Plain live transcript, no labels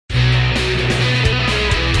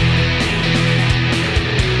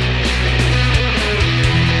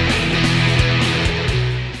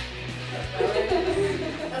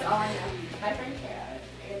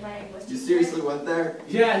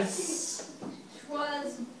Yes!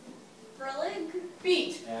 'Twas Brillig.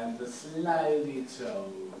 Beat. And the slimy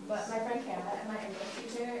toes. But my friend Kara and my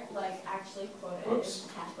English teacher, like, actually quoted Whoops.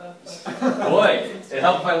 half of Boy, it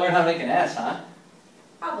helped if I learned how to make an S, huh?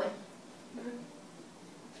 Probably.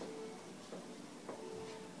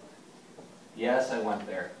 Yes, I went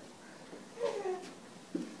there.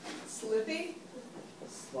 Slippy.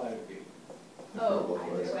 Slimy. Oh,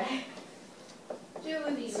 Either way.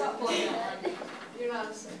 Judy. Stop pulling that one. You're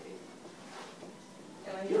not a Slippy.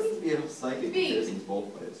 You wouldn't be a psychic Beat. because he's both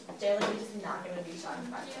ways. Jalen, you're just not going to be shocked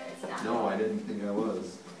about it. It's not. No, I didn't think I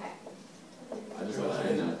was. Okay. I just like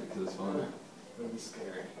saying that because it's fun. That'd be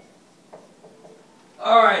scary.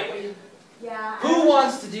 All right. Yeah. Who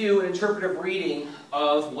wants to do an interpretive reading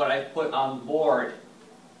of what I've put on the board?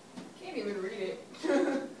 Can't even read it.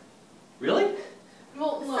 Really?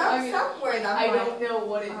 Well, no, Some words I don't know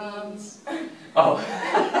what it means. Oh,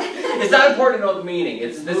 it's not important to know the meaning.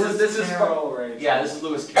 This is Carroll, right? yeah, this is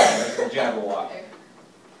Lewis Carroll. That's the Jabberwock. Okay.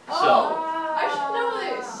 So I should know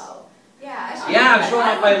this. Yeah, I should yeah, I'm showing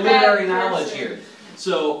off my I'm a bad literary knowledge person. here.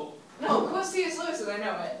 So No, quote C.S. Lewis, and I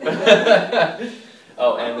know it.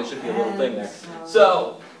 oh, and there should be a little thing there.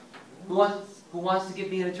 So who wants to give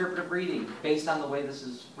me an interpretive reading based on the way this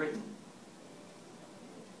is written?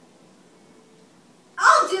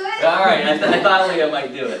 I'll do it. All right, I thought Leah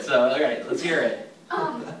might do it. So all right, let's hear it.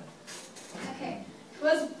 Okay.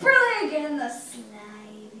 'Twas Brillig and the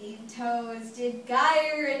slimy toes did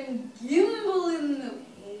gyre and gimble in the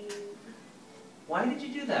wave. Why did you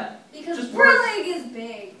do that? Because Just words. Brillig is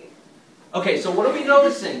big. Okay, so what are we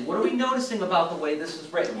noticing? What are we noticing about the way this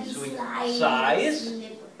is written? And So we, slimy size.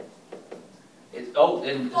 snipper.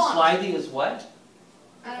 And Font. sliding is what?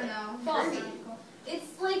 I don't know. Font.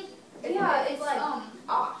 It's like, Yeah, it's like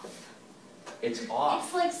off. It's off.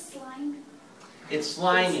 It's like slime. It's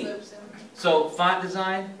slimy. Slips in. So font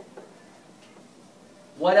design.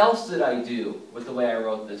 What else did I do with the way I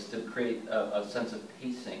wrote this to create a sense of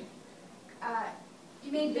pacing?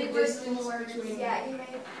 You made The big words in distance the words. between- Yeah, you made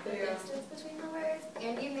the Yeah. distance between the words,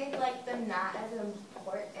 and you made like the not as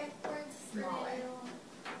important words smaller.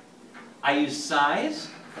 I used size,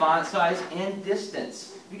 font size, and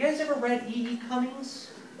distance. Have you guys ever read E.E. Cummings?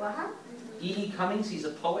 What? Huh? E.E. Cummings, he's a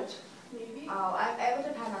poet. Maybe. Oh, I would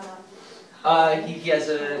depend on them. He has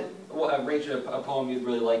Rachel, a poem you'd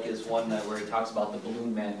really like is one where he talks about the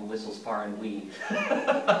balloon man who whistles far and wee.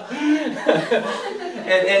 and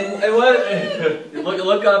what,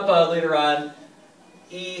 look up later on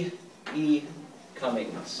E.E.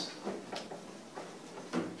 Cummings.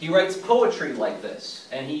 He writes poetry like this,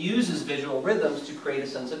 and he uses visual rhythms to create a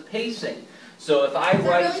sense of pacing. So if I Is that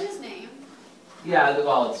write, really his name? yeah,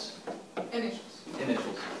 well, it's Initials.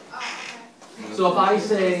 initials. Oh, okay. So if I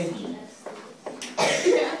say,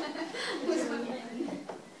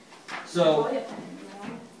 so.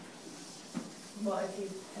 What if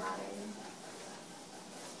he's flattering?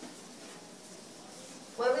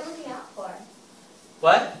 What are we looking out for?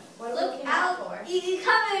 What? What are we Look looking out out, for? E.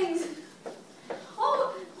 Cummings!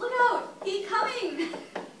 Oh, look out, E. Cummings!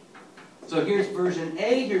 So here's version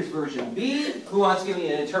A, here's version B. Who wants to give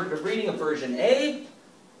me an interpretive reading of version A?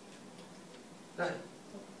 Go ahead.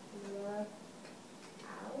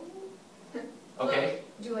 Ow. Okay.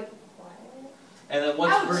 Do you like what? And then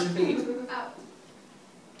what's Ouch. version B? Out.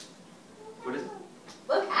 What is it?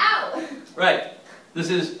 Look out! Right. This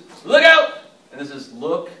is look out! And this is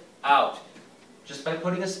look out. Just by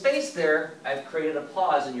putting a space there, I've created a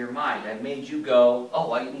pause in your mind. I've made you go,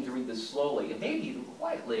 oh, I need to read this slowly, and maybe even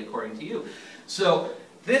quietly, according to you. So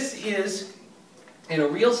this is, in a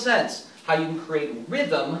real sense, how you can create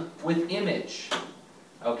rhythm with image.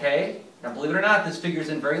 Okay? Now, believe it or not, this figures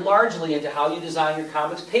in very largely into how you design your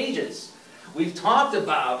comics pages. We've talked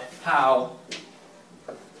about how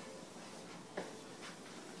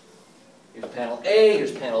here's panel A,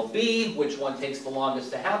 here's panel B. Which one takes the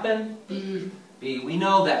longest to happen? B. We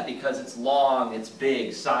know that because it's long, it's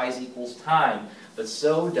big, size equals time. But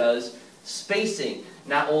so does spacing,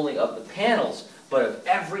 not only of the panels, but of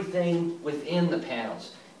everything within the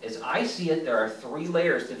panels. As I see it, there are 3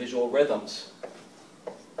 layers to visual rhythms.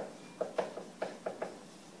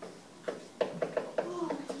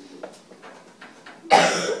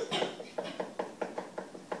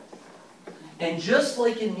 And just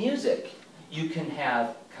like in music, you can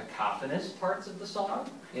have cacophonous parts of the song,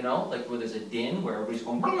 you know, like where there's a din, where everybody's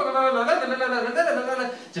going to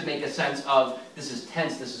make a sense of this is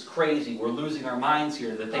tense, this is crazy, we're losing our minds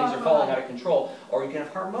here, the things are falling out of control. Or you can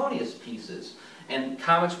have harmonious pieces. And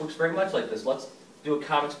comics works very much like this. Let's do a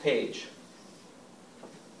comics page.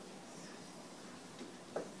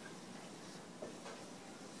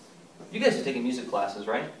 You guys are taking music classes,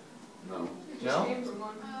 right? No. No? Came from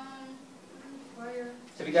one. Choir.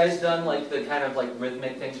 Have you guys done like the kind of like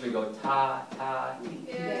rhythmic things where you go ta, ta, ti,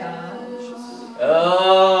 ti, ta?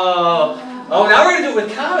 Oh! Oh, now we're gonna do it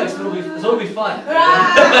with comics, but it'll be fun.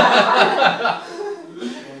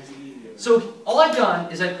 So all I've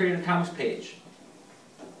done is I've created a comics page.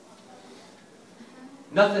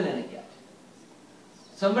 Nothing in it yet.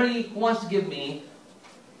 Somebody who wants to give me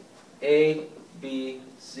A, B,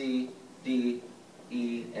 C, D,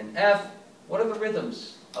 E, and F, what are the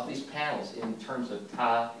rhythms of these panels in terms of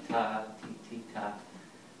ta, ta, ti, ti, ta?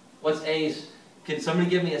 What's A's? Can somebody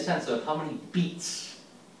give me a sense of how many beats?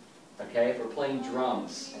 Okay, if we're playing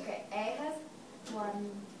drums. Okay, A has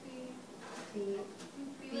 1 beat.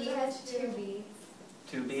 B has 2 beats.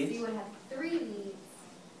 2 C beats? would have 3 beats.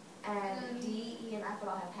 And D, E, and F would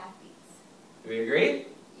all have half beats. Do we agree?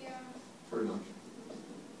 Yeah. Pretty much.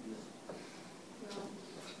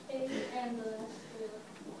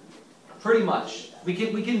 Pretty much. We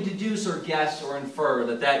can deduce or guess or infer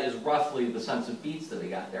that that is roughly the sense of beats that we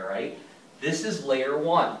got there, right? This is layer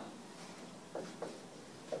 1.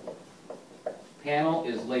 Panel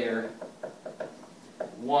is layer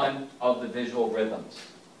 1 of the visual rhythms,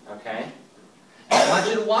 okay? And I want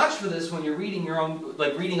you to watch for this when you're reading your own,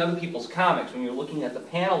 like reading other people's comics, when you're looking at the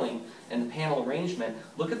paneling and the panel arrangement,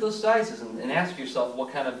 look at those sizes and ask yourself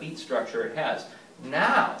what kind of beat structure it has.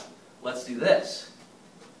 Now, let's do this.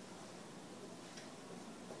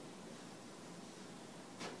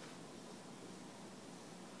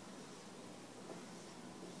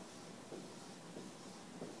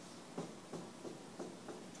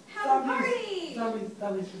 Have a party! Zombies,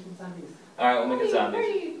 zombies, zombies. Alright, we'll make it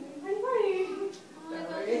zombies.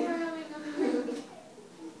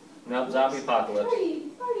 Nope, zombie apocalypse.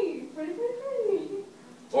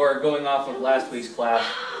 Or going off of last week's class,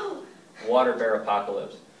 water bear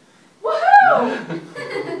apocalypse.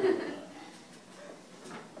 Woohoo!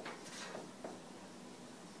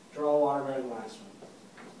 Draw water better than the last one.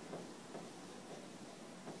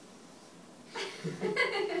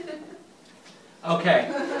 Okay,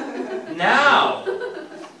 now,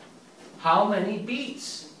 how many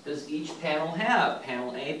beats does each panel have?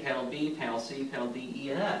 Panel A, panel B, panel C, panel D, E,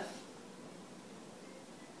 and F.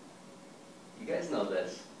 You guys know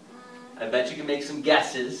this. I bet you can make some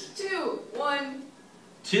guesses. 2, 1,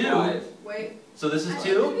 2. 5. wait, So this is I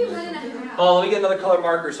 2? think it'd be 1.5. Oh, let me get another color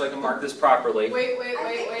marker so I can mark this properly. wait.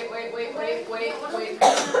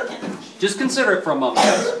 Just consider it for a moment,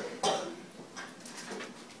 guys.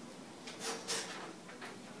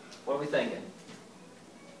 What are we thinking?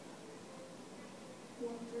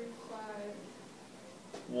 1, 3, 5,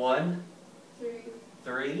 1, 3,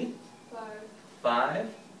 3, 5. 5.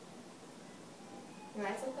 And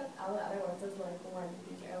I still put all the other ones as like 1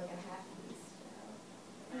 beat or like a half beat.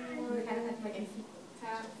 So we kind of have to like in sequence.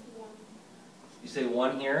 Half, 1, You say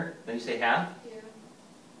 1 here, then you say half. yeah,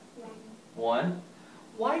 1.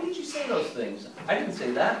 Why did you say those things? I didn't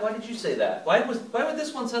say that. Why did you say that? Why would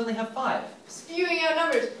this one suddenly have 5? spewing out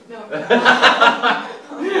numbers. No.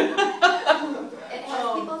 It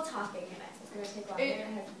has people talking in it, so it's going to take longer. It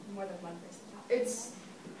has more than one person talking. It's,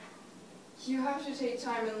 you have to take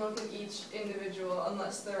time and look at each individual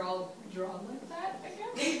unless they're all drawn like that, I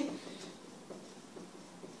guess.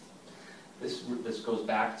 This goes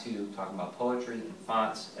back to talking about poetry and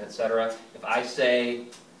fonts, etc. If I say,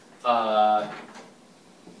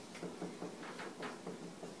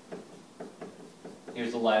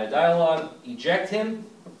 here's the line of dialogue, eject him,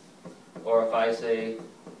 or if I say,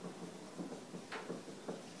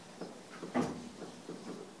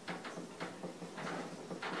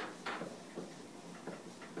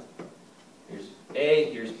 here's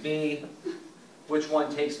A, here's B, which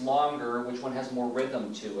one takes longer, which one has more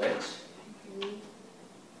rhythm to it?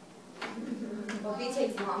 Well, B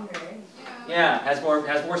takes longer. Yeah, has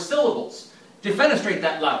more syllables. Defenestrate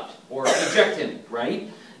that lout, or eject him, right?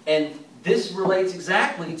 And this relates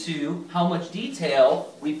exactly to how much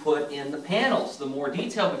detail we put in the panels. The more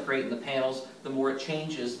detail we create in the panels, the more it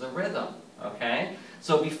changes the rhythm, okay?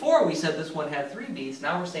 So before we said this one had 3 beats,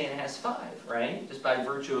 now we're saying it has 5, right? Just by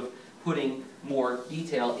virtue of putting more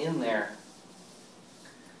detail in there.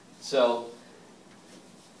 So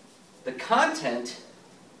the content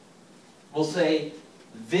will say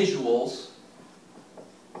visuals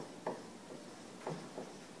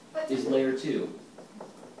is layer 2.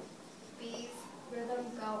 B's rhythm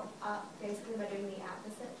go up basically by doing the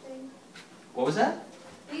opposite thing. What was that?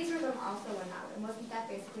 B's rhythm also went up, and wasn't that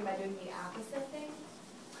basically by doing the opposite thing?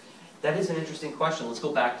 That is an interesting question. Let's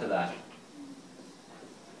go back to that.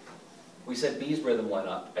 We said B's rhythm went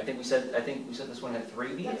up. I think we said this one had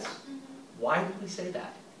 3 beats. Why did we say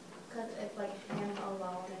that? Because it's like him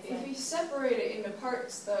alone. It's If like, you separate it into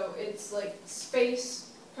parts, though, it's like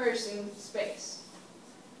space, person, space.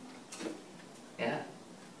 Yeah.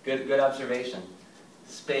 Good observation.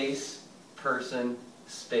 Space, person,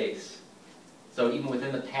 space. So even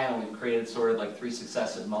within the panel, we've created sort of like 3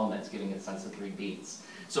 successive moments, giving it a sense of 3 beats.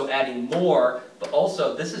 So adding more, but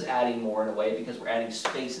also this is adding more in a way because we're adding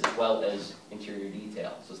space as well as interior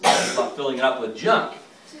detail. So it's not just about filling it up with junk.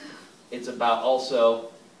 It's about also,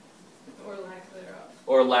 Or lack thereof.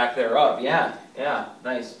 or lack thereof. Yeah, yeah,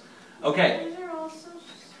 nice. Okay, These are also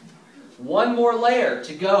one more layer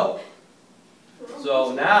to go.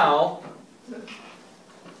 So now,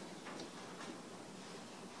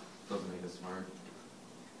 Doesn't make us smart.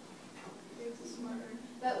 It's smarter.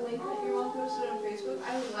 That link that your mom posted on Facebook, I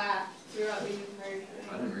laughed throughout the entire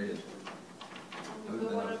I thing. didn't read it. I The haven't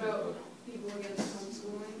been one on about Facebook. people against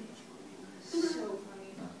homeschooling. So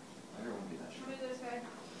funny. I won't be that sure. This guy.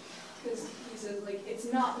 Because he says, like, it's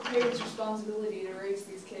not the parents' responsibility to raise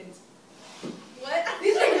these kids. What?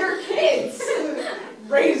 These are your kids!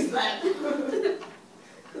 Raise them!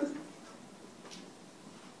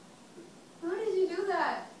 How did you do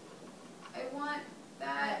that? I want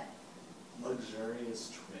that. Luxurious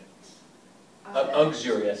twit.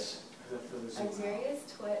 luxurious. luxurious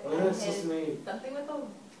twit. What is this supposed to mean? Something with a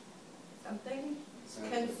something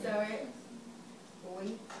consort.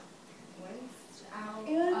 Winced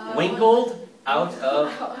out. Winkled out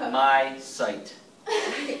of my sight.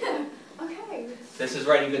 Okay. This is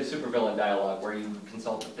writing good supervillain dialogue where you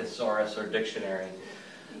consult a thesaurus or dictionary.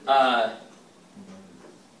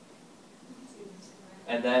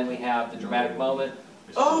 And then we have the dramatic moment.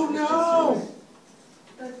 Oh no!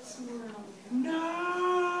 That's more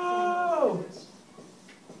No!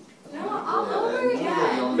 No, I'll over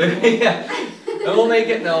it. Yeah, and we'll make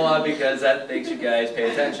it Noah because that makes you guys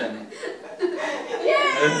pay attention. Yay!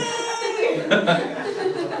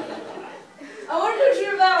 I want a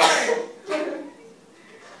picture of that one!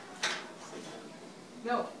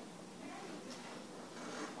 No.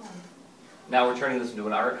 Now we're turning this into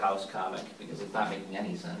an art house comic because it's not making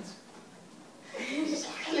any sense.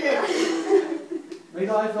 Make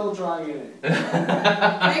a Liefeld drawing in it. Make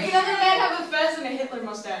another man have a fez and a Hitler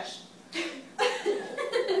mustache.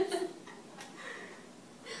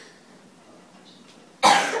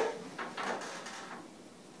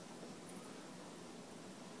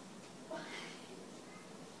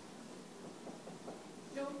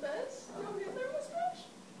 No fez? No Hitler mustache?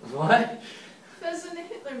 What? Fez and a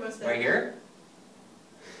Hitler mustache. Right here?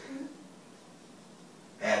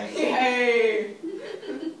 Right. Yay!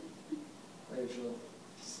 Rachel.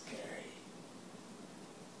 Scary.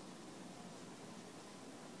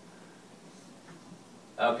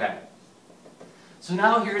 Okay. So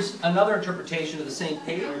now here's another interpretation of the same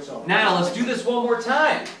page. Rachel. Now let's do this one more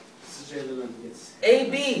time. This is Jay Lewin gets. A,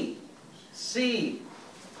 B, C,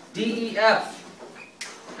 D, E, F.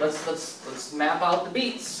 Let's map out the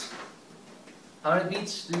beats. How many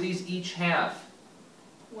beats do these each have?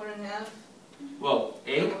 1.5. Whoa,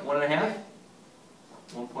 A, 1.5,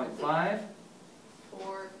 1.5.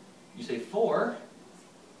 4. You say 4.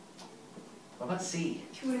 What about C?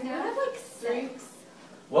 2.5. I have like 6.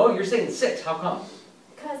 Whoa, you're saying 6. How come?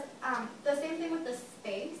 Because the same thing with the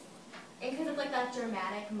space, and because it's like that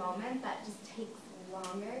dramatic moment that just takes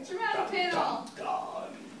longer. Dramatic panel.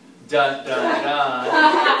 Dun dun dun.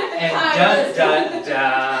 And dun dun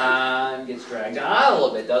dun gets dragged out a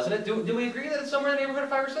little bit, doesn't it? Do we agree that it's somewhere in the neighborhood of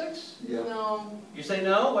 5 or 6? Yeah. No. You say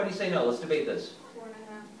no? Why do you say no? Let's debate this.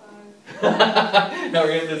 4.5, Now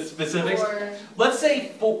we're getting into specifics. 4. Let's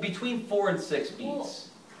say between 4 and 6 beats.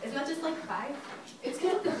 Isn't that just like 5? It's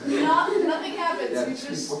good. Nothing happens. Yeah, He's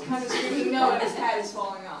just 4. kind of screaming no, and his hat is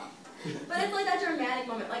falling off. But it's like that dramatic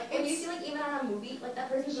moment. Like when you see like even on a movie, like that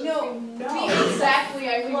person's just No, screaming, me exactly.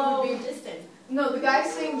 I think low would be distance. no. The guy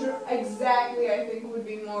saying exactly. I think would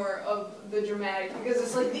be more of the dramatic because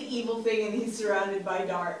it's like the evil thing, and he's surrounded by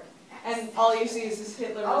dark, and all you see is his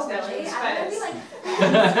Hitler Oh mustache and really? his I'm gonna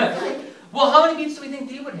fez. be like, Well, how many beats do we think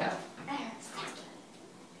D would have?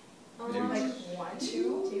 like 1,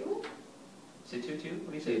 2. Say 2, 2? What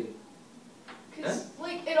do you say? Because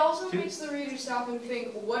like it also Two. makes the reader stop and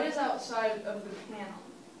think, what is outside of the panel?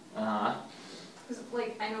 Uh-huh. Because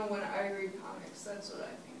like I know when I read comics, that's what I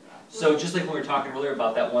think about. So just like when we were talking earlier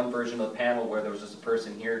about that one version of the panel where there was just a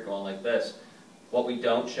person here going like this, what we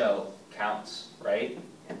don't show counts, right?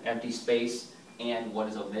 Empty space and what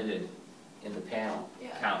is omitted in the panel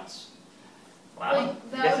Yeah. counts. Wow. Like,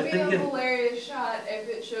 You guys that are would be a thinking. hilarious shot if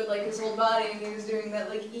it showed like his whole body and he was doing that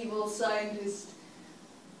like evil scientist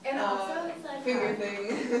And also it's like finger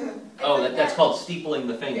thing. Oh, that's called steepling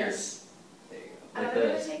the fingers. Yes. There you I like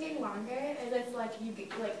remember this. taking longer, is it's like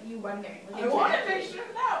you wondering. Like, I want a picture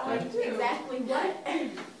of that one Like, too. exactly what?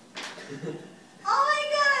 Oh my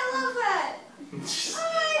god, I love that!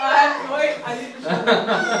 Oh Wait, I need to show them.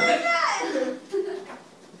 my god!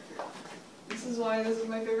 This is why this is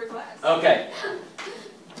my favorite class. Okay.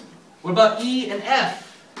 What about E and F?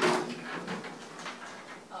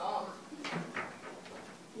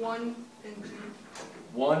 1 and 2.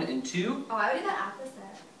 1 and 2? Oh, I would do the opposite.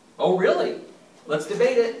 Oh, really? Let's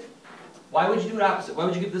debate it. Why would you do it opposite? Why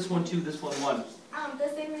would you give this one 2, this one 1? The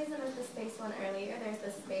same reason as the space one earlier. There's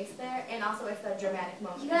the space there, and also it's the dramatic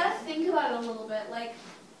moment. You gotta think about it a little bit, like,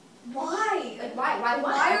 why? Like, why? Why?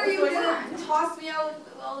 Why are you What's going gonna on? toss me out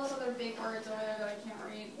with all those other big words over there that I can't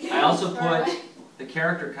read? I also put the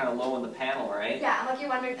character kind of low in the panel, right? Yeah, like you're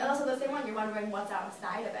wondering, and also the same one, you're wondering what's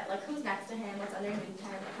outside of it. Like, who's next to him, what's underneath him,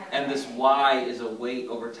 kind of And this thing. Y is a weight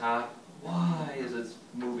over top. Why is it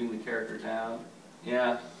moving the character down?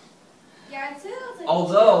 Yeah. Yeah, I'd say that's like.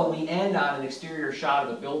 Although we end on an exterior shot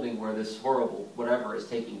of a building where this horrible whatever is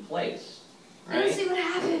taking place, Let's right? see what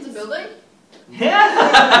happens. It's a building? Yeah.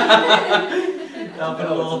 I'll put a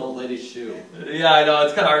No, it's an little. old lady's shoe. Yeah, I know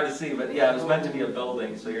it's kind of hard to see, but yeah, it was meant to be a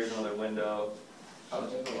building. So here's another window. How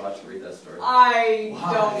would you ever watch and read that story? I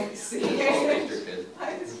Why? don't see It's it. all picture kid.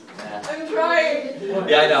 Yeah, I'm trying.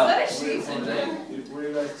 yeah I Is know. that a sheep? Same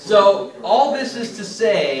thing. So all this is to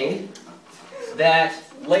say that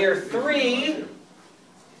layer 3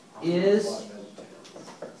 is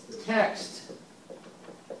text.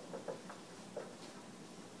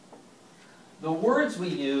 The words we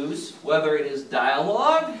use, whether it is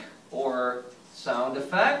dialogue or sound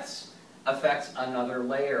effects, affects another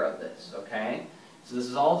layer of this, okay? So this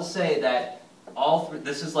is all to say that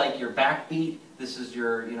this is like your backbeat, this is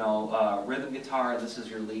your, rhythm guitar, and this is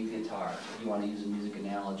your lead guitar, if you want to use a music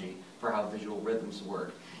analogy for how visual rhythms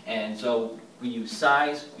work. And so we use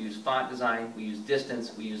size, we use font design, we use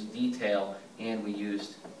distance, we use detail, and we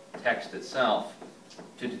used text itself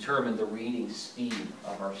to determine the reading speed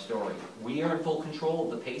of our story. We are in full control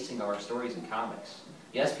of the pacing of our stories and comics.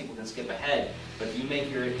 Yes, people can skip ahead, but if you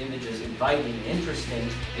make your images inviting and interesting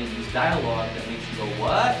and use dialogue that makes you go,